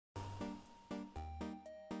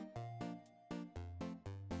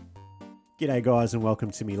G'day guys and welcome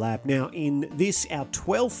to me lab. Now in this, our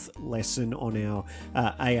 12th lesson on our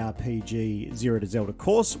ARPG Zero to Zelda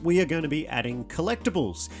course, we are going to be adding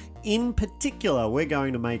collectibles. In particular, we're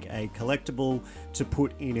going to make a collectible to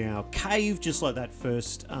put in our cave, just like that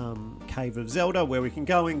first cave of Zelda, where we can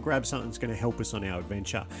go and grab something that's going to help us on our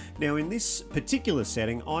adventure. Now in this particular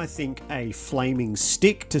setting, I think a flaming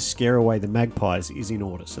stick to scare away the magpies is in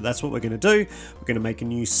order. So that's what we're going to do. We're going to make a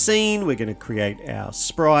new scene, we're going to create our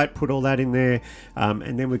sprite, put all that in there,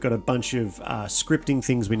 and then we've got a bunch of scripting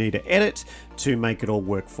things we need to edit to make it all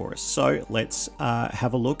work for us. So let's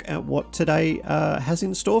have a look at what today has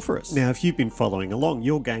in store for us. Now, if you've been following along,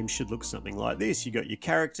 your game should look something like this. You got your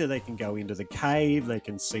character, they can go into the cave, they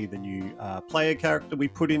can see the new player character we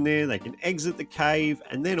put in there, they can exit the cave,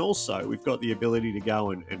 and then also we've got the ability to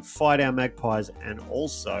go and fight our magpies and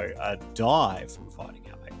also die from fighting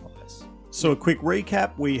our magpies. So a quick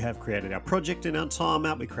recap, we have created our project and our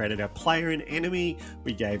timeout, we created our player and enemy,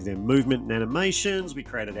 we gave them movement and animations, we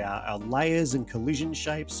created our layers and collision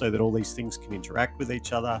shapes so that all these things can interact with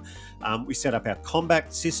each other. We set up our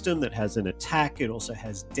combat system that has an attack, it also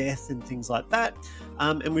has death and things like that.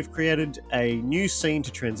 And we've created a new scene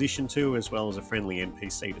to transition to, as well as a friendly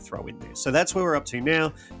NPC to throw in there. So that's where we're up to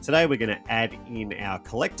now. Today we're going to add in our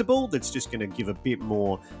collectible that's just going to give a bit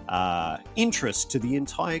more interest to the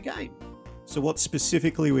entire game. So what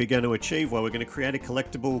specifically we're going to achieve? Well, we're going to create a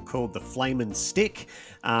collectible called the Flamin' Stick,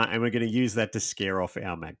 and we're going to use that to scare off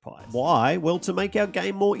our magpies. Why? Well, to make our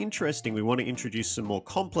game more interesting, we want to introduce some more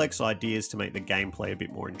complex ideas to make the gameplay a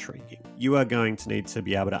bit more intriguing. You are going to need to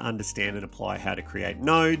be able to understand and apply how to create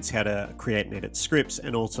nodes, how to create and edit scripts,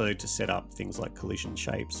 and also to set up things like collision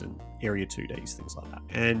shapes and area 2Ds, things like that.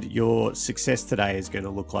 And your success today is going to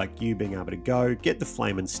look like you being able to go, get the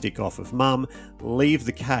Flamin' Stick off of Mum, leave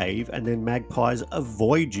the cave, and then magpies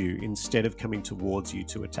avoid you instead of coming towards you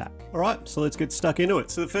to attack. All right, so let's get stuck into it.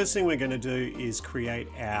 So the first thing we're going to do is create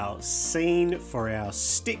our scene for our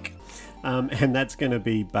stick, and that's going to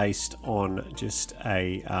be based on just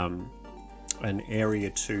an area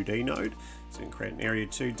 2D node. So we can create an area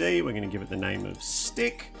 2D, we're going to give it the name of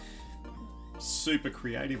stick. Super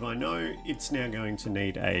creative, I know. It's now going to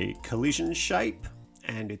need a collision shape,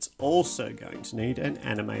 and it's also going to need an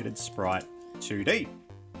animated sprite 2D.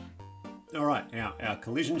 All right, our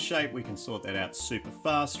collision shape, we can sort that out super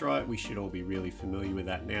fast, right? We should all be really familiar with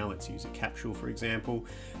that now. Let's use a capsule, for example.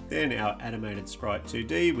 Then our animated sprite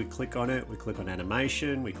 2D, we click on it, we click on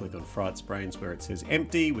animation, we click on Fright's Brains where it says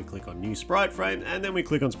empty, we click on new sprite frame, and then we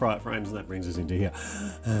click on sprite frames, and that brings us into here.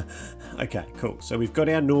 Okay, cool. So we've got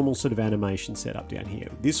our normal sort of animation set up down here.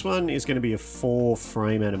 This one is going to be a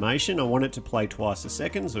 4-frame animation. I want it to play twice a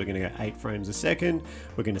second, so we're going to go 8 frames a second.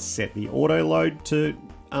 We're going to set the auto load to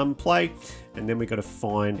play, and then we've got to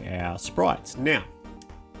find our sprites. Now,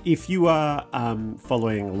 if you are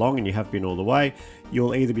following along and you have been all the way,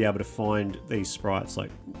 you'll either be able to find these sprites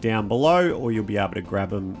like down below, or you'll be able to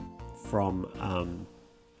grab them from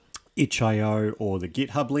itch.io or the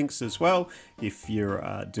GitHub links as well if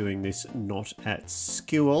you're doing this not at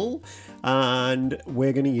school. And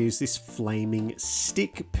we're going to use this flaming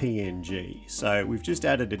stick PNG. So we've just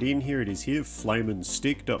added it in here. It is here,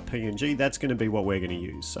 flaminstick.png. That's going to be what we're going to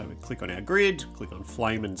use. So we click on our grid, click on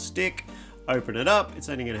Flamin' Stick, open it up. It's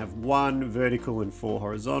only going to have 1 vertical and 4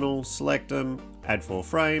 horizontal. Select them, add 4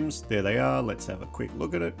 frames. There they are. Let's have a quick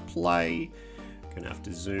look at it. Play. Gonna have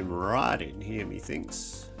to zoom right in here,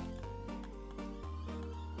 methinks.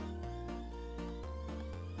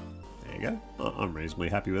 Go. I'm reasonably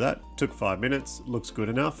happy with that. Took 5 minutes, looks good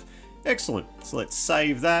enough. Excellent. So let's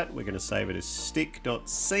save that. We're going to save it as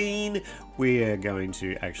stick.scene. We're going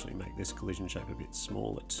to actually make this collision shape a bit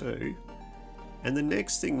smaller too. And the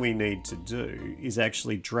next thing we need to do is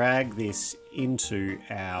actually drag this into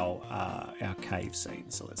our cave scene.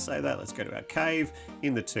 So let's say that. Let's go to our cave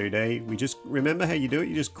in the 2D. We just remember how you do it.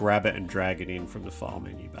 You just grab it and drag it in from the file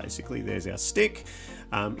menu. Basically, there's our stick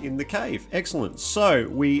in the cave. Excellent. So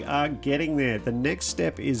we are getting there. The next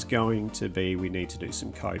step is going to be we need to do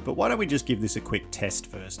some code. But why don't we just give this a quick test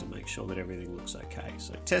first to make sure that everything looks okay.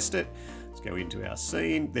 So test it. Let's go into our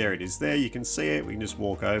scene. There it is there. You can see it. We can just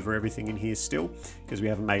walk over everything in here still because we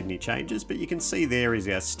haven't made any changes. But you can see there is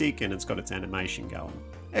our stick and it's got its animation going.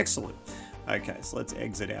 Excellent. Okay, so let's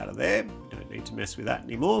exit out of there. We don't need to mess with that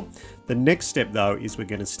anymore. The next step though is we're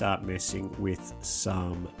going to start messing with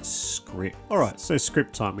some script. All right, so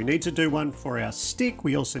script time. We need to do one for our stick.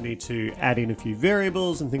 We also need to add in a few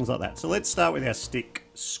variables and things like that. So let's start with our stick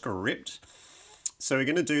script. So we're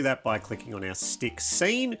going to do that by clicking on our stick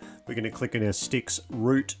scene. We're going to click on our stick's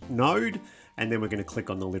root node, and then we're going to click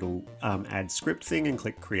on the little add script thing and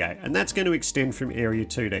click create, and that's going to extend from area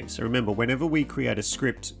 2D. So remember, whenever we create a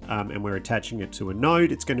script and we're attaching it to a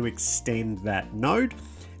node, it's going to extend that node,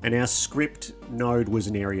 and our script node was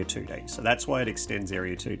an area 2D, so that's why it extends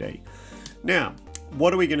area 2D. Now,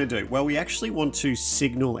 what are we going to do? Well, we actually want to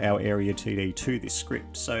signal our area 2D to this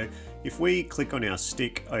script. So if we click on our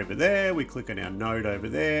stick over there, we click on our node over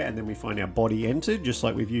there, and then we find our body entered, just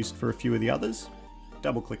like we've used for a few of the others.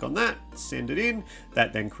 Double click on that, send it in.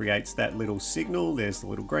 That then creates that little signal. There's the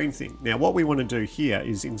little green thing. Now, what we want to do here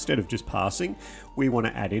is, instead of just passing, we want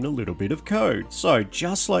to add in a little bit of code. So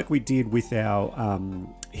just like we did with our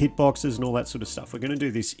hitboxes and all that sort of stuff, we're going to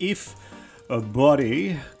do this if a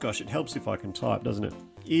body, gosh, it helps if I can type, doesn't it,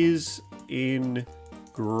 is in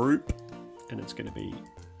group, and it's going to be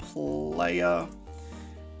player,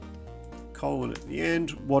 colon at the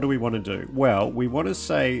end. What do we want to do? Well, we want to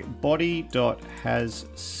say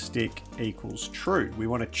body.hasStick equals true. We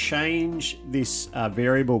want to change this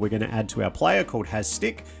variable we're going to add to our player called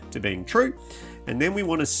hasStick to being true, and then we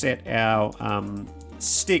want to set our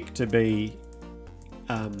stick to be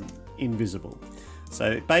invisible.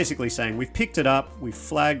 So basically saying we've picked it up, we've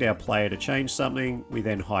flagged our player to change something, we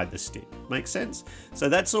then hide the stick. Makes sense? So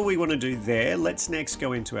that's all we want to do there. Let's next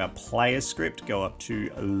go into our player script, go up to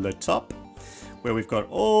the top, where we've got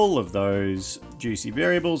all of those juicy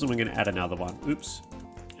variables, and we're going to add another one. Oops.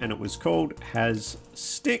 And it was called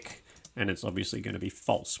hasStick, and it's obviously going to be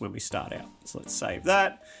false when we start out. So let's save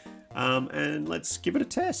that, and let's give it a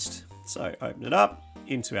test. So open it up.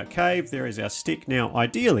 Into our cave, there is our stick. Now,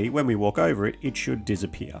 ideally, when we walk over it, it should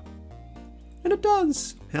disappear. And it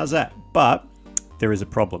does. How's that? But there is a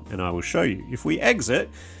problem, and I will show you. If we exit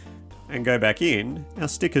and go back in, our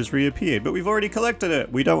stick has reappeared, but we've already collected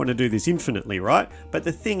it. We don't want to do this infinitely, right? But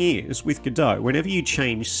the thing is, with Godot, whenever you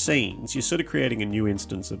change scenes, you're sort of creating a new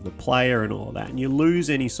instance of the player and all that, and you lose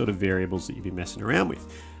any sort of variables that you've been messing around with.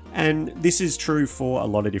 And this is true for a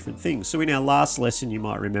lot of different things. So in our last lesson, you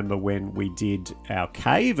might remember when we did our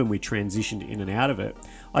cave and we transitioned in and out of it,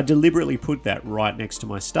 I deliberately put that right next to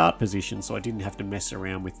my start position so I didn't have to mess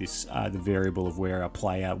around with this, the variable of where our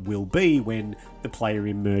player will be when the player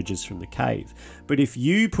emerges from the cave. But if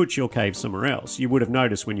you put your cave somewhere else, you would have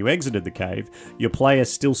noticed when you exited the cave, your player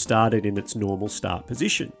still started in its normal start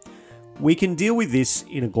position. We can deal with this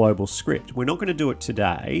in a global script. We're not going to do it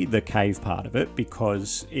today, the cave part of it,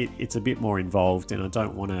 because it's a bit more involved and I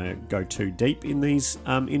don't want to go too deep in these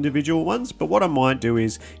individual ones. But what I might do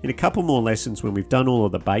is, in a couple more lessons when we've done all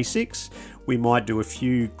of the basics, we might do a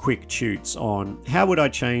few quick tutes on how would I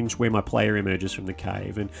change where my player emerges from the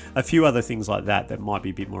cave, and a few other things like that that might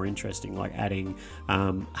be a bit more interesting, like adding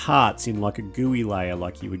hearts in like a GUI layer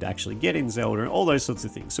like you would actually get in Zelda, and all those sorts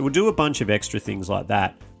of things. So we'll do a bunch of extra things like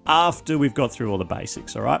that after we've got through all the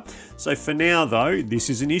basics, all right? So for now though, this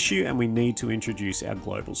is an issue and we need to introduce our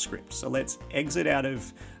global script. So let's exit out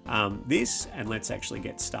of this and let's actually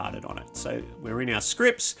get started on it. So we're in our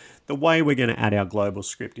scripts. The way we're going to add our global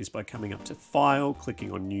script is by coming up to File,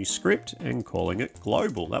 clicking on New Script and calling it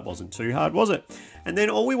Global. That wasn't too hard, was it? And then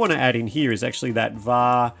all we want to add in here is actually that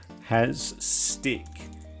var hasStick.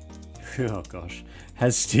 Oh gosh,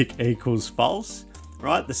 hasStick equals false.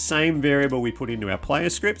 Right, the same variable we put into our player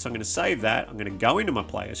script. So I'm going to save that. I'm going to go into my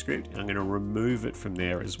player script and I'm going to remove it from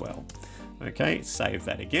there as well. Okay, save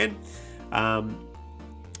that again.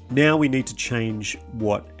 Now we need to change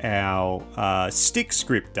what our stick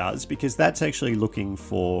script does, because that's actually looking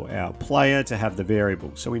for our player to have the variable.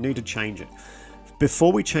 So we need to change it.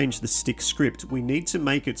 Before we change the stick script, we need to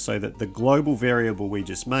make it so that the global variable we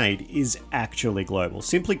just made is actually global.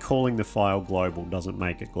 Simply calling the file global doesn't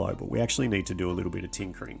make it global. We actually need to do a little bit of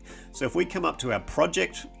tinkering. So if we come up to our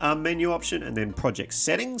project menu option and then project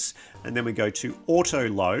settings, and then we go to auto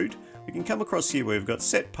load, we can come across here where we've got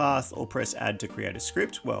set path or press add to create a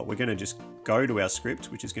script. Well, we're going to just go to our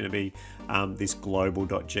script, which is going to be this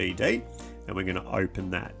global.gd, and we're going to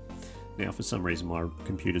open that. Now, for some reason, my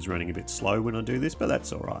computer's running a bit slow when I do this, but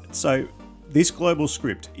that's all right. So this global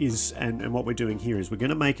script is, and what we're doing here is we're going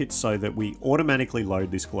to make it so that we automatically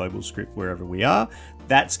load this global script wherever we are.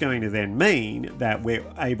 That's going to then mean that we're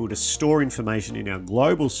able to store information in our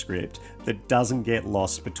global script that doesn't get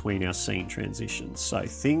lost between our scene transitions. So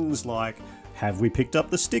things like, have we picked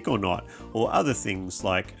up the stick or not? Or other things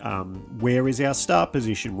like, where is our start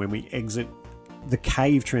position when we exit the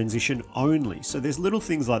cave transition only. So there's little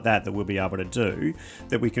things like that that we'll be able to do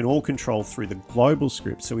that we can all control through the global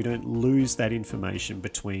script, so we don't lose that information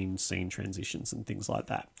between scene transitions and things like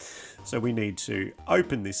that. So we need to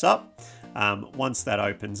open this up. Once that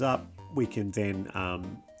opens up, we can then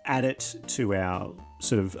add it to our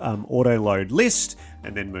sort of auto load list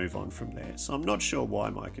and then move on from there. So I'm not sure why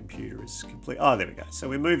my computer is complete. Oh, there we go. So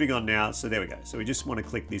we're moving on now. So there we go. So we just want to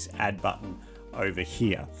click this add button over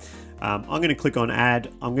here. I'm going to click on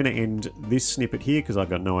add. I'm going to end this snippet here because I've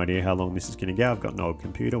got no idea how long this is going to go. I've got an old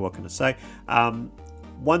computer. What can I say?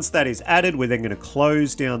 Once that is added, we're then going to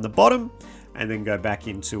close down the bottom and then go back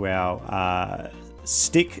into our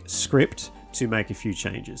stick script to make a few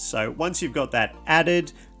changes. So once you've got that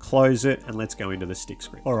added, close it, and let's go into the stick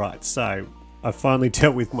script. All right, so I've finally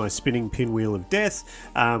dealt with my spinning pinwheel of death.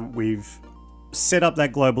 We've set up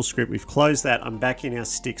that global script, we've closed that, I'm back in our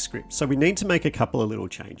stick script. So we need to make a couple of little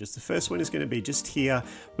changes. The first one is going to be just here.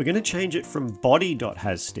 We're going to change it from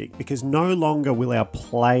body.hasStick because no longer will our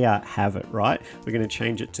player have it, right? We're going to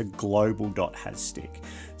change it to global.hasStick.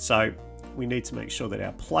 So we need to make sure that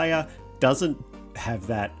our player doesn't have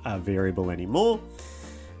that variable anymore.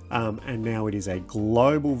 And now it is a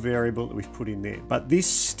global variable that we've put in there. But this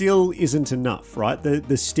still isn't enough, right?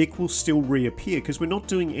 The stick will still reappear because we're not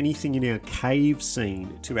doing anything in our cave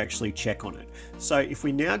scene to actually check on it. So if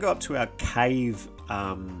we now go up to our cave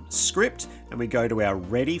script and we go to our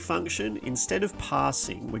ready function, instead of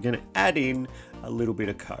passing, we're going to add in a little bit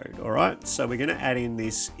of code, all right? So we're going to add in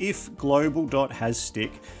this if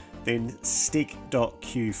global.hasStick, then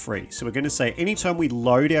stick.queueFree. So we're going to say anytime we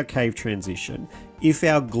load our cave transition, if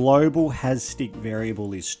our global hasStick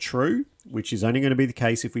variable is true, which is only going to be the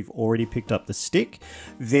case if we've already picked up the stick,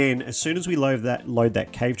 then as soon as we load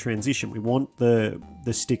that cave transition, we want the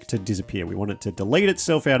stick to disappear. We want it to delete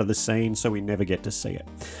itself out of the scene so we never get to see it.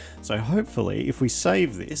 So hopefully if we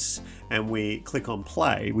save this and we click on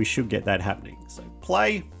play, we should get that happening. So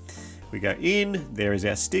play. We go in, there is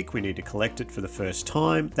our stick, we need to collect it for the first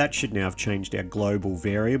time. That should now have changed our global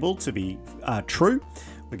variable to be true.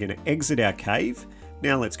 We're going to exit our cave.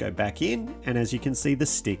 Now let's go back in, and as you can see, the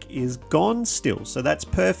stick is gone still. So that's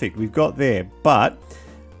perfect, we've got there. But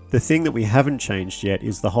the thing that we haven't changed yet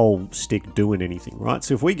is the whole stick doing anything, right?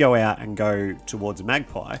 So if we go out and go towards a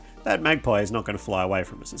magpie, that magpie is not going to fly away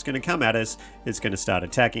from us. It's going to come at us, it's going to start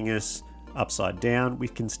attacking us upside down. We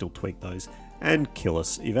can still tweak those and kill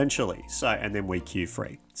us eventually. So, and then we queue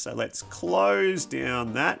free. So let's close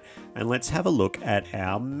down that and let's have a look at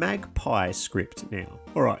our magpie script now.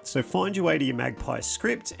 All right, so find your way to your magpie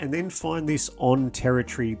script and then find this on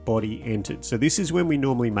territory body entered. So this is when we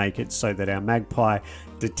normally make it so that our magpie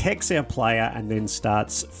detects our player and then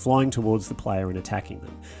starts flying towards the player and attacking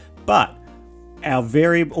them. But our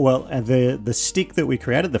variable, well, the stick that we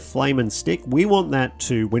created, the flamin' stick, we want that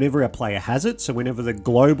to, whenever our player has it, so whenever the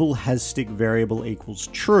global hasStick variable equals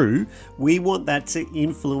true, we want that to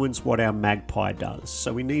influence what our magpie does.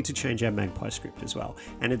 So we need to change our magpie script as well.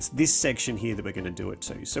 And it's this section here that we're going to do it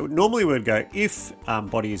to. So normally we would go if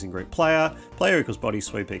body is in group player, player equals body,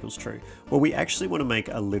 sweep equals true. Well, we actually want to make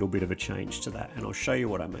a little bit of a change to that, and I'll show you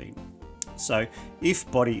what I mean. So if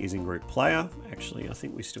body is in group player, actually I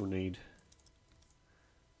think we still need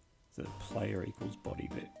the player equals body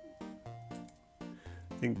bit.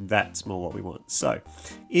 I think that's more what we want. So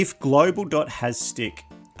if global.hasStick,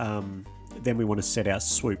 then we want to set our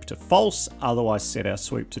swoop to false, otherwise set our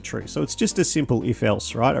swoop to true. So it's just a simple if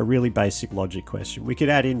else, right? A really basic logic question. We could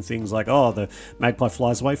add in things like, oh, the magpie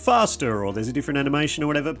flies away faster, or there's a different animation or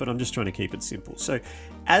whatever, but I'm just trying to keep it simple. So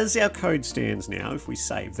as our code stands now, if we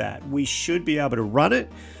save that, we should be able to run it,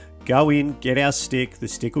 go in, get our stick, the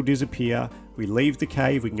stick will disappear. We leave the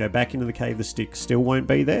cave, we can go back into the cave, the stick still won't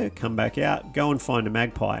be there, come back out, go and find a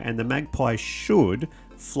magpie, and the magpie should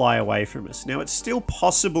fly away from us. Now it's still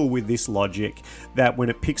possible with this logic that when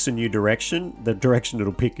it picks a new direction, the direction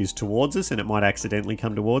it'll pick is towards us and it might accidentally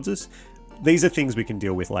come towards us. These are things we can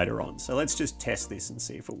deal with later on. So let's just test this and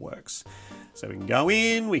see if it works. So we can go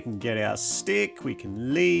in, we can get our stick, we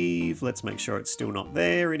can leave. Let's make sure it's still not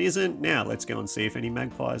there. It isn't. Now let's go and see if any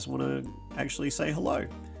magpies want to actually say hello.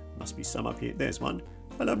 Must be some up here. There's one.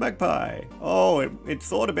 Hello, magpie. Oh, it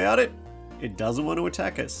thought about it. It doesn't want to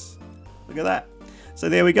attack us. Look at that. So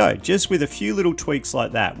there we go. Just with a few little tweaks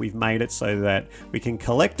like that, we've made it so that we can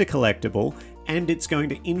collect a collectible and it's going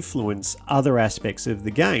to influence other aspects of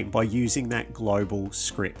the game by using that global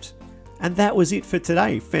script. And that was it for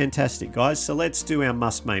today. Fantastic, guys. So let's do our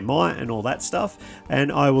must, may, might and all that stuff.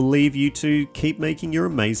 And I will leave you to keep making your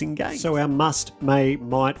amazing game. So our must, may,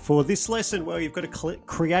 might for this lesson, well, you've got to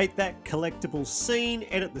create that collectible scene,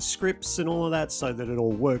 edit the scripts and all of that so that it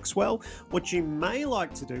all works well. What you may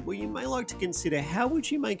like to do, well, you may like to consider how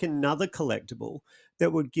would you make another collectible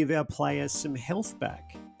that would give our players some health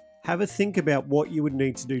back? have a think about what you would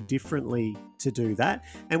need to do differently to do that.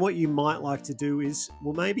 And what you might like to do is,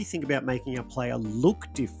 well, maybe think about making our player look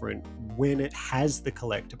different when it has the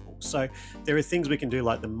collectible. So there are things we can do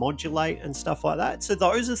like the modulate and stuff like that. So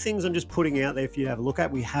those are things I'm just putting out there for you to have a look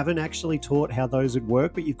at. We haven't actually taught how those would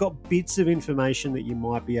work, but you've got bits of information that you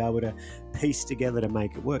might be able to piece together to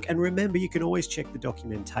make it work. And remember, you can always check the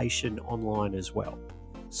documentation online as well.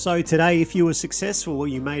 So today, if you were successful or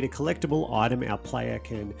you made a collectible item our player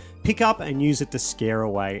can pick up and use it to scare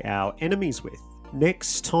away our enemies with.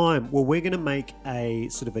 Next time, well, we're going to make a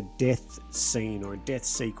sort of a death scene or a death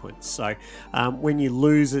sequence. So when you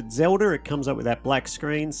lose at Zelda, it comes up with that black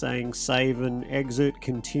screen saying save and exit,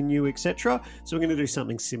 continue, etc. So we're going to do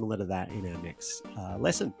something similar to that in our next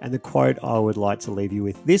lesson. And the quote I would like to leave you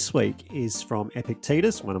with this week is from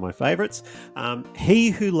Epictetus, one of my favorites.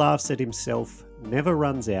 He who laughs at himself never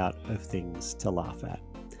runs out of things to laugh at.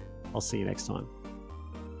 I'll see you next time.